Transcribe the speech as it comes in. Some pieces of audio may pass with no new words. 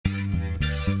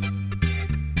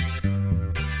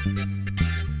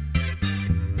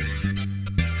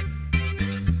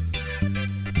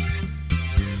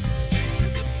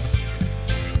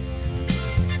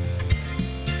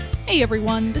Hey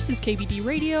everyone, this is KBD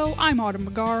Radio. I'm Autumn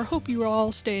McGar. Hope you're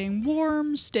all staying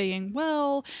warm, staying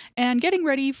well, and getting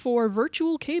ready for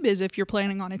virtual KBIS if you're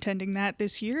planning on attending that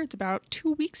this year. It's about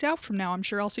 2 weeks out from now. I'm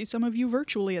sure I'll see some of you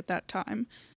virtually at that time.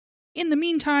 In the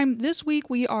meantime, this week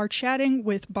we are chatting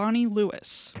with Bonnie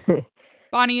Lewis.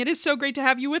 Bonnie, it is so great to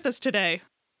have you with us today.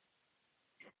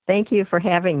 Thank you for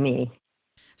having me.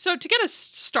 So to get us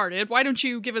started, why don't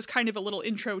you give us kind of a little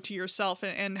intro to yourself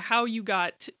and how you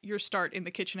got your start in the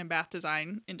kitchen and bath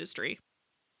design industry?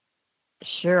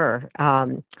 Sure.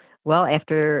 Well,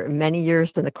 after many years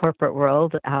in the corporate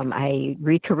world, I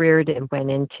re-careered and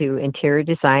went into interior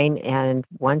design. And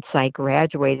once I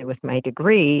graduated with my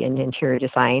degree in interior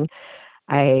design,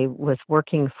 I was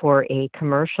working for a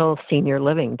commercial senior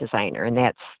living designer, and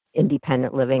that's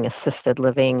independent living, assisted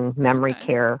living, memory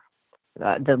care,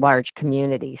 the large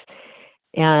communities.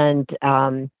 And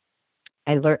I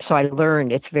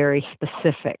learned it's very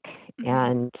specific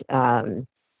and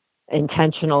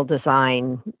intentional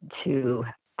design to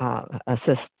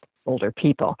assist older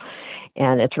people,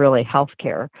 and it's really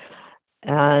healthcare.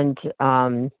 And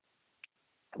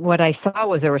what I saw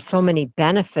was there were so many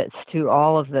benefits to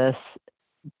all of this,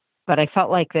 but I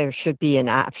felt like there should be an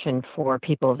option for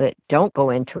people that don't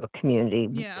go into a community.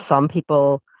 Yeah. Some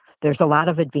people, there's a lot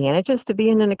of advantages to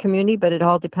being in a community, but it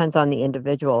all depends on the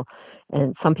individual.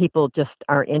 And some people just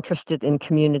aren't interested in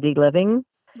community living.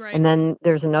 Right. And then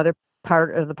there's another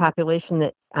part of the population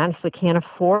that honestly can't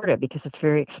afford it because it's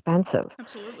very expensive.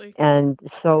 Absolutely. And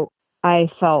so I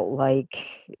felt like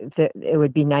that it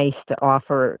would be nice to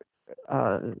offer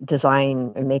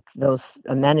design and make those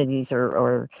amenities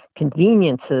or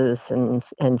conveniences and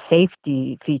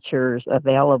safety features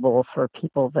available for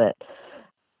people that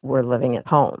were living at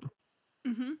home.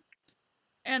 Mm-hmm.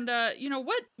 And,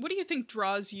 what do you think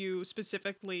draws you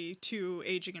specifically to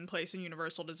aging in place and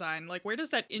universal design? Like, where does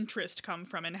that interest come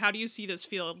from, and how do you see this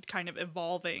field kind of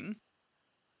evolving?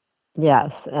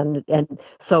 Yes, and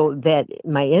so that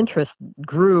my interest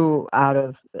grew out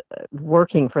of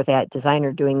working for that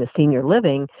designer doing the senior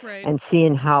living and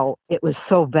seeing how it was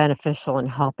so beneficial in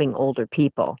helping older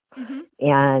people.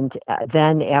 And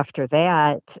then after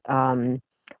that, I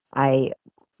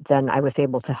was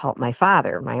able to help my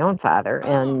own father,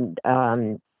 and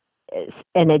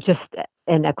it just,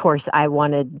 and of course I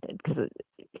wanted, because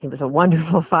he was a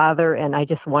wonderful father, and I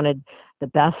just wanted the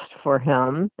best for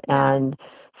him, and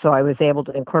so I was able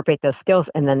to incorporate those skills,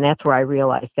 and then that's where I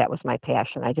realized that was my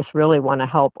passion. I just really want to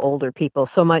help older people.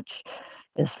 So much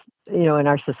is, in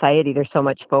our society, there's so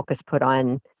much focus put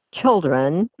on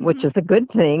children, which is a good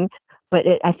thing, but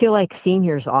I feel like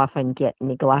seniors often get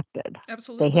neglected.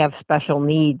 Absolutely. They have special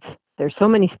needs. There's so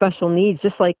many special needs,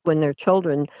 just like when they're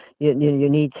children, you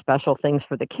need special things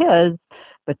for the kids,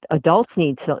 but adults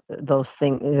need those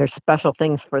things. There's special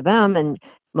things for them, and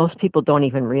most people don't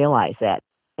even realize that,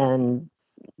 and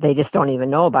they just don't even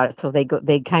know about it. So they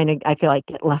kind of, I feel like,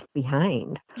 get left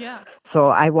behind. Yeah. So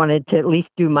I wanted to at least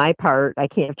do my part. I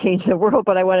can't change the world,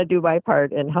 but I want to do my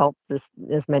part and help as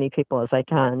many people as I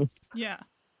can. Yeah.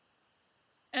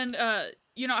 And, how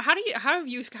have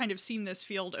you kind of seen this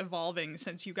field evolving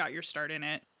since you got your start in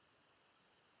it?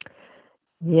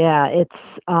 Yeah, it's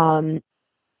kind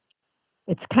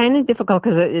of difficult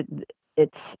because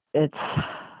it's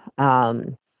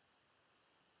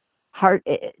hard.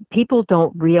 People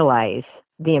don't realize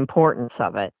the importance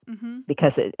of it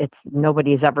because it's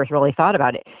nobody's ever really thought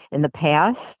about it. In the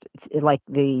past, like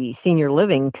the senior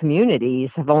living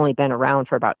communities have only been around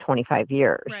for about 25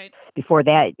 years. Right. Before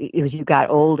that, it was you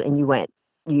got old and you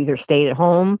either stayed at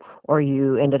home or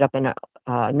you ended up in a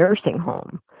nursing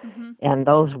home. And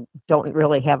those don't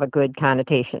really have a good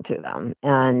connotation to them.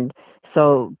 And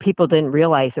so people didn't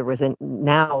realize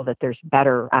now that there's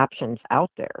better options out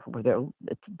there, where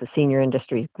the senior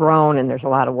industry's grown and there's a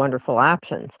lot of wonderful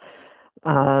options.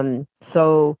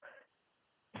 So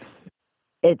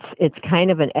it's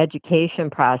kind of an education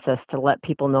process to let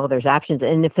people know there's options.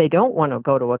 And if they don't want to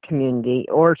go to a community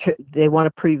or they want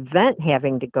to prevent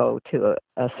having to go to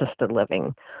assisted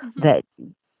living, that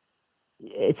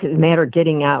it's a matter of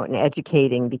getting out and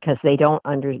educating, because they don't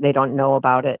know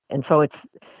about it. And so it's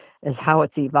how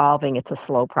it's evolving. It's a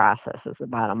slow process is the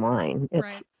bottom line.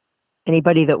 It's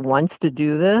anybody that wants to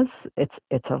do this, it's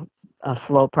a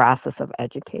slow process of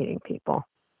educating people.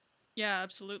 Yeah,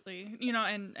 absolutely.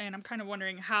 And I'm kind of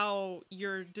wondering how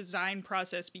your design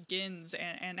process begins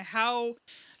and how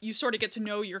you sort of get to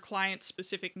know your client's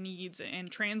specific needs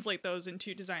and translate those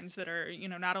into designs that are,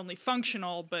 not only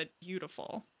functional, but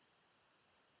beautiful.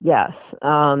 Yes.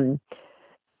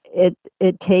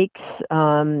 It takes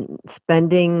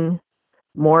spending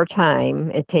more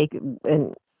time.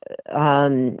 And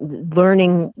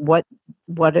learning what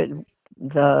the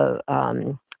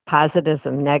positives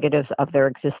and negatives of their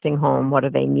existing home. What are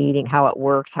they needing? How it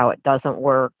works? How it doesn't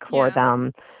work for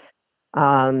them?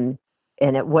 And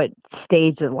at what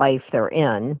stage of life they're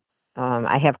in.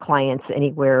 I have clients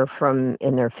anywhere from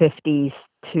in their 50s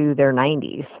to their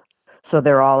 90s. So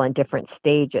they're all in different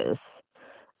stages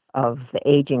of the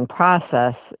aging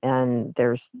process, and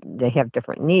they have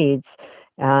different needs.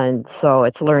 And so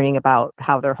it's learning about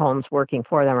how their home's working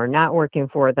for them or not working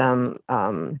for them,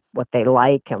 what they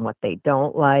like and what they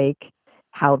don't like,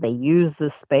 how they use the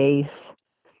space,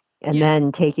 and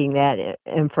then taking that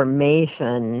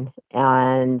information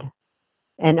and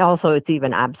also it's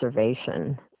even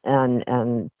observation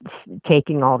and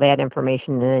taking all that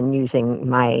information and using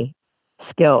my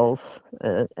skills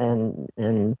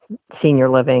and senior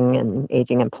living and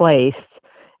aging in place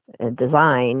and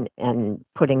design and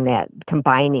getting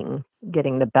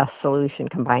the best solution,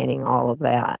 combining all of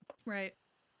that. Right.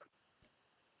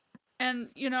 And,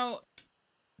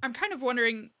 I'm kind of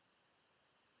wondering,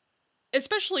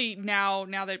 especially now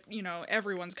that,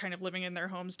 everyone's kind of living in their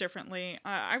homes differently,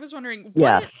 I was wondering,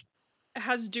 what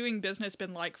has doing business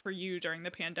been like for you during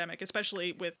the pandemic,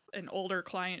 especially with an older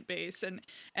client base,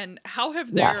 and how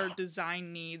have their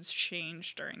design needs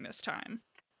changed during this time?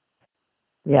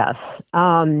 Yes.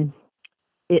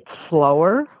 It's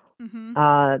slower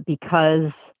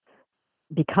because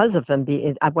of them.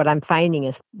 What I'm finding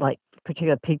is, like,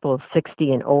 particularly people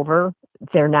 60 and over,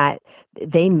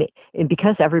 and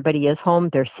because everybody is home,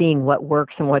 they're seeing what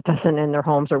works and what doesn't in their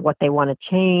homes or what they want to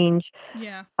change.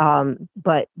 Yeah.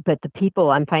 But the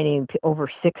people I'm finding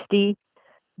over 60,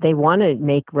 they want to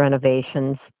make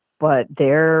renovations, but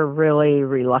they're really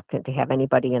reluctant to have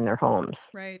anybody in their homes.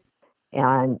 Right.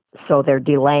 And so they're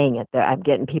delaying it. I'm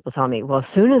getting people telling me, well, as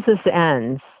soon as this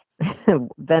ends,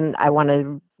 then I want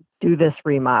to do this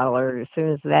remodel, or as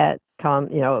soon as that comes,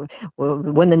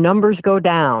 when the numbers go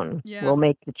down, we'll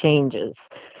make the changes.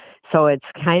 So it's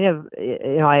kind of,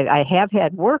 I have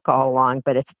had work all along,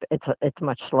 but it's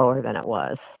much slower than it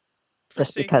was. For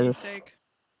safety's sake.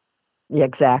 Yeah,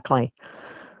 exactly.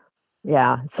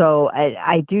 Yeah. So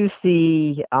I do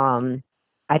see,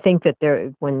 I think that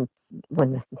when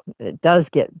it does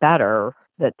get better,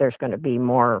 that there's going to be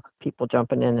more people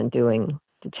jumping in and doing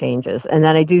the changes. And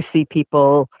then I do see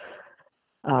people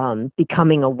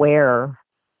becoming aware.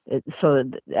 So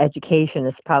education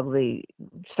is probably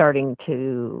starting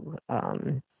to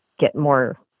get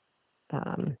more,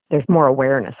 there's more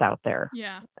awareness out there.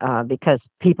 Yeah. Because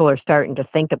people are starting to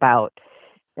think about,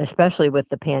 especially with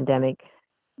the pandemic,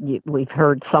 we've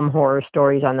heard some horror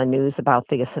stories on the news about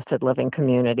the assisted living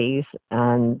communities,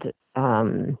 and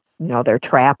they're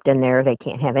trapped in there. They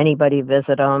can't have anybody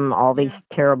visit them, all these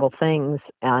terrible things.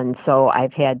 And so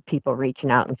I've had people reaching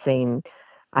out and saying,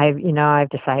 I've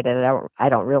decided I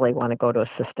don't really want to go to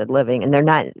assisted living. And they're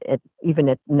not even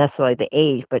at necessarily the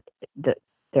age, but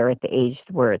they're at the age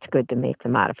where it's good to make the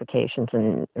modifications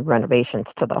and renovations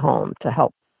to the home to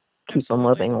help keep them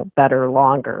living better,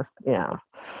 longer. Yeah.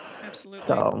 Absolutely.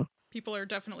 So people are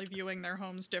definitely viewing their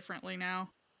homes differently now.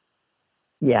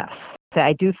 Yes.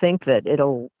 I do think that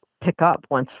it'll pick up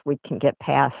once we can get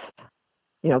past,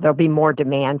 there'll be more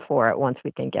demand for it once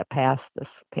we can get past this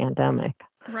pandemic.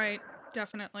 Right.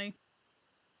 Definitely.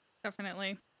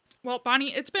 Well,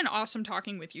 Bonnie, it's been awesome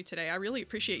talking with you today. I really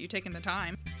appreciate you taking the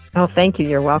time. Oh, thank you.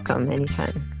 You're welcome.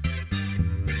 Anytime.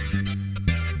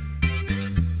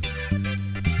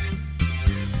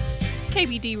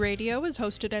 KBD Radio is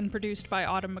hosted and produced by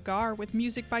Autumn McGar with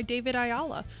music by David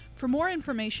Ayala. For more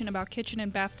information about kitchen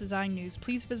and bath design news,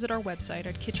 please visit our website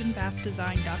at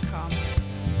kitchenbathdesign.com.